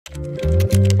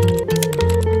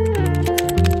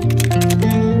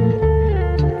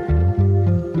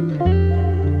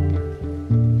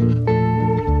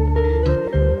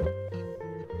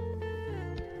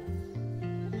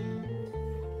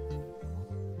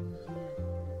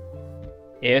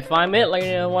If my mid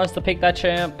laner wants to pick that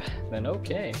champ, then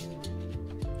okay.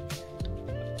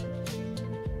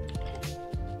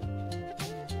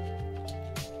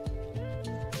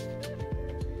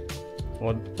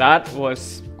 Well, that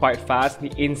was quite fast. The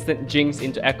instant jinx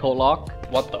into Echo Lock.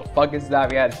 What the fuck is that?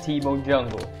 We had Teemo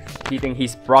jungle. Do you think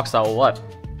he's procs or what?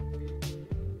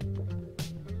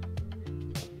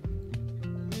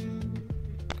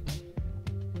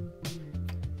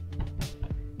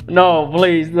 No,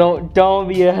 please don't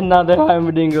be another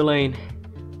Heimerdinger lane.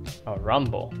 Oh,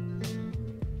 Rumble.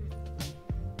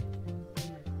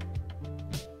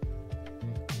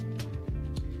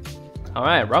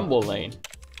 Alright, Rumble lane.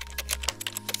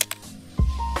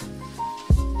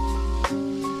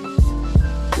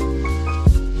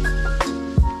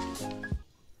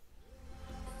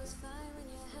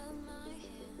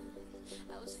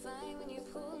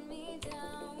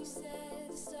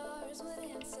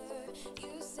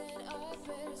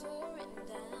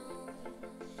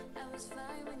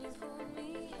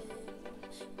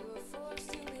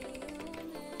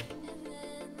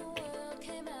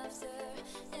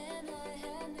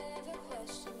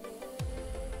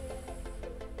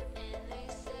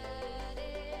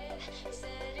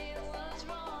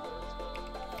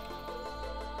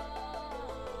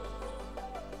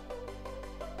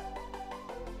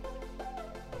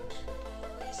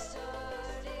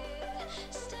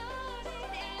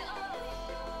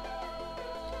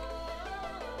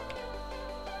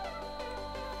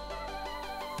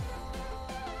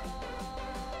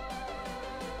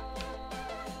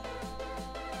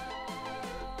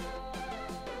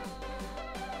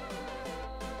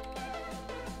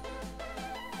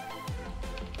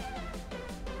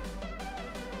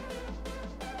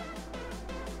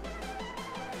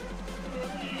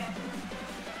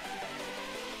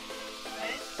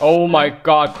 Oh my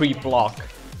god, creep block.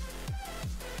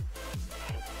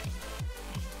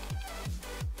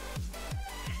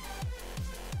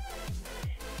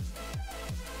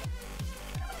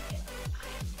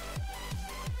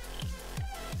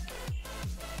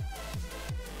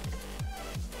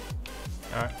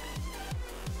 Alright.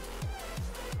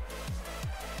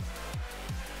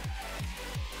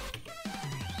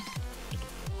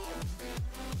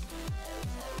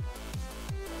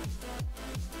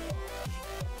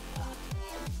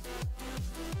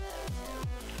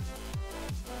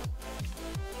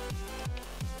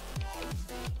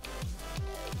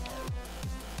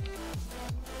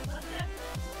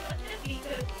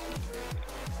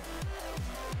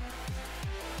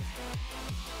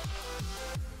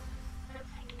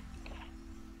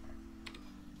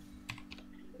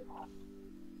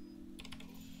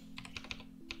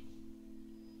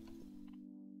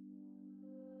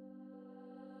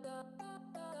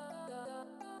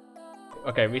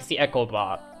 Okay, we see Echo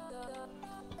Bot.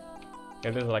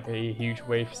 Okay, there's like a huge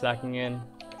wave stacking in.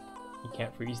 You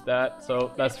can't freeze that.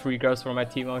 So that's 3 girls for my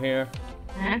Teemo here.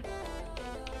 Huh?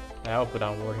 Yeah, I'll put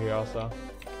down ward here also.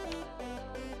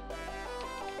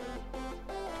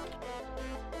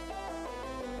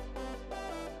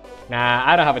 Nah,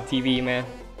 I don't have a TV, man.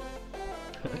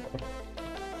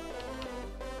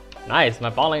 Nice, my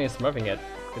bot lane is smurfing it.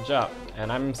 Good job.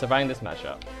 And I'm surviving this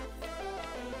matchup.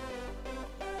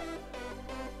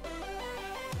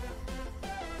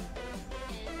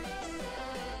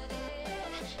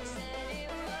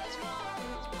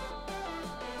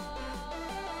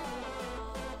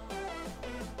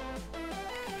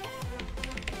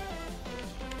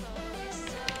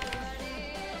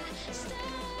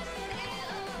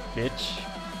 Bitch.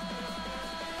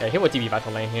 Okay, he will TP back to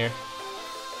lane here.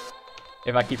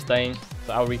 If I keep staying,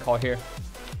 so I'll recall here.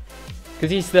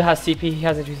 Because he still has TP, he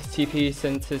hasn't used TP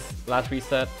since his last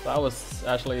reset. So I was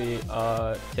actually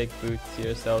take boots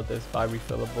here, sell this, buy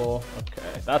refillable.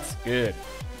 Okay, that's good.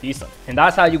 Decent. And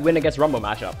that's how you win against Rumble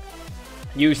matchup.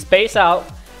 You space out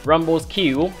Rumble's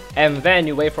Q, and then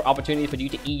you wait for opportunity for you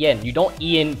to E in. You don't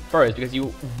E in first because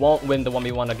you won't win the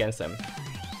 1v1 against him.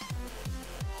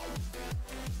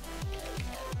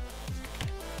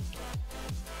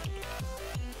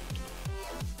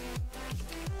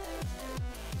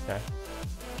 Okay.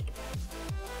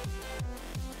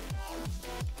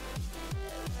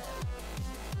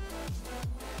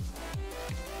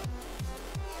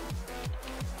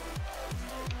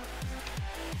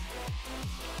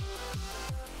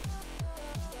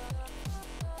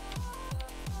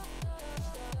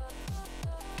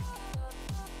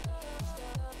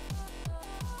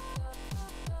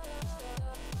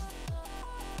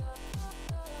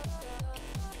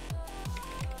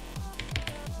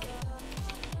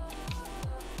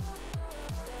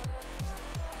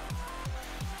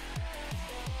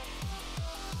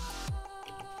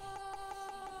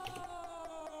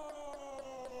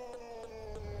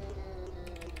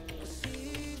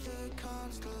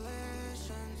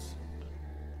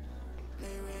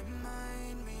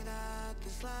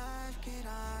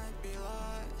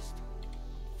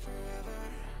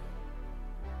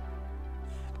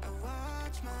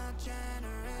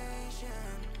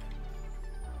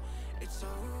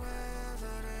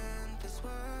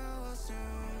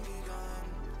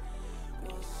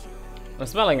 I'm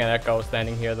smelling an echo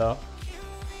standing here though.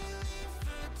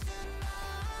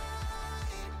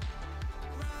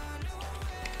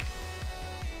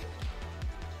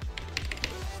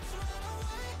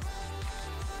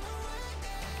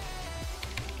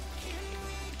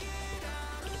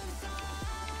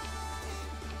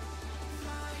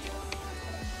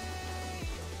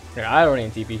 Yeah, I don't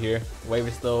need TP here. Wave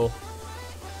is still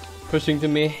pushing to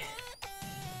me.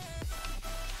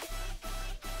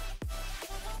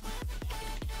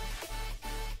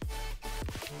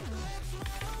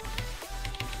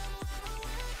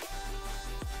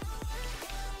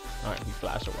 Alright, he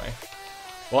flashed away.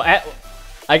 Well,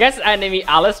 I guess enemy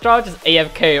Alistar just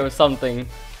AFK or something.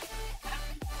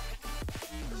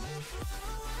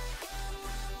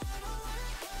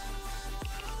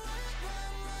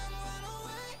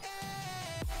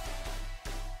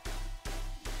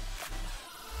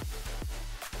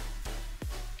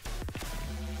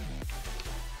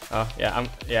 Oh yeah,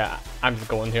 I'm just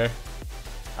going here.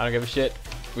 I don't give a shit.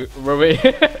 We're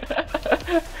waiting.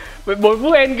 With một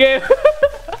phút end game.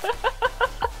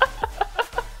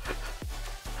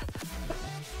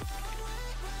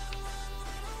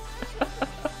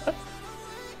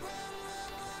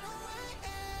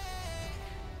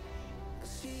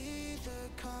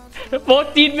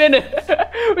 "14 minutes."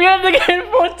 We have to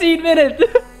get 14 minutes.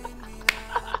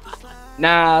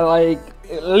 Nah, like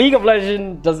League of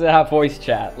Legends doesn't have voice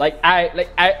chat.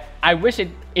 I wish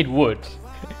it would.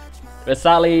 But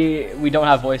sadly, we don't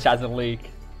have voice chats in League.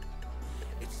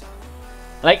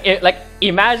 Like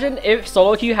imagine if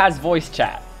solo queue has voice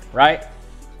chat, right?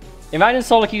 Imagine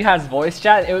solo queue has voice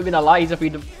chat. It would have been a lot easier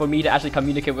for me to actually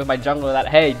communicate with my jungler that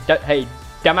hey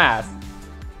dumbass,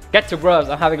 get to grubs.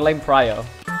 I'm having lame prio.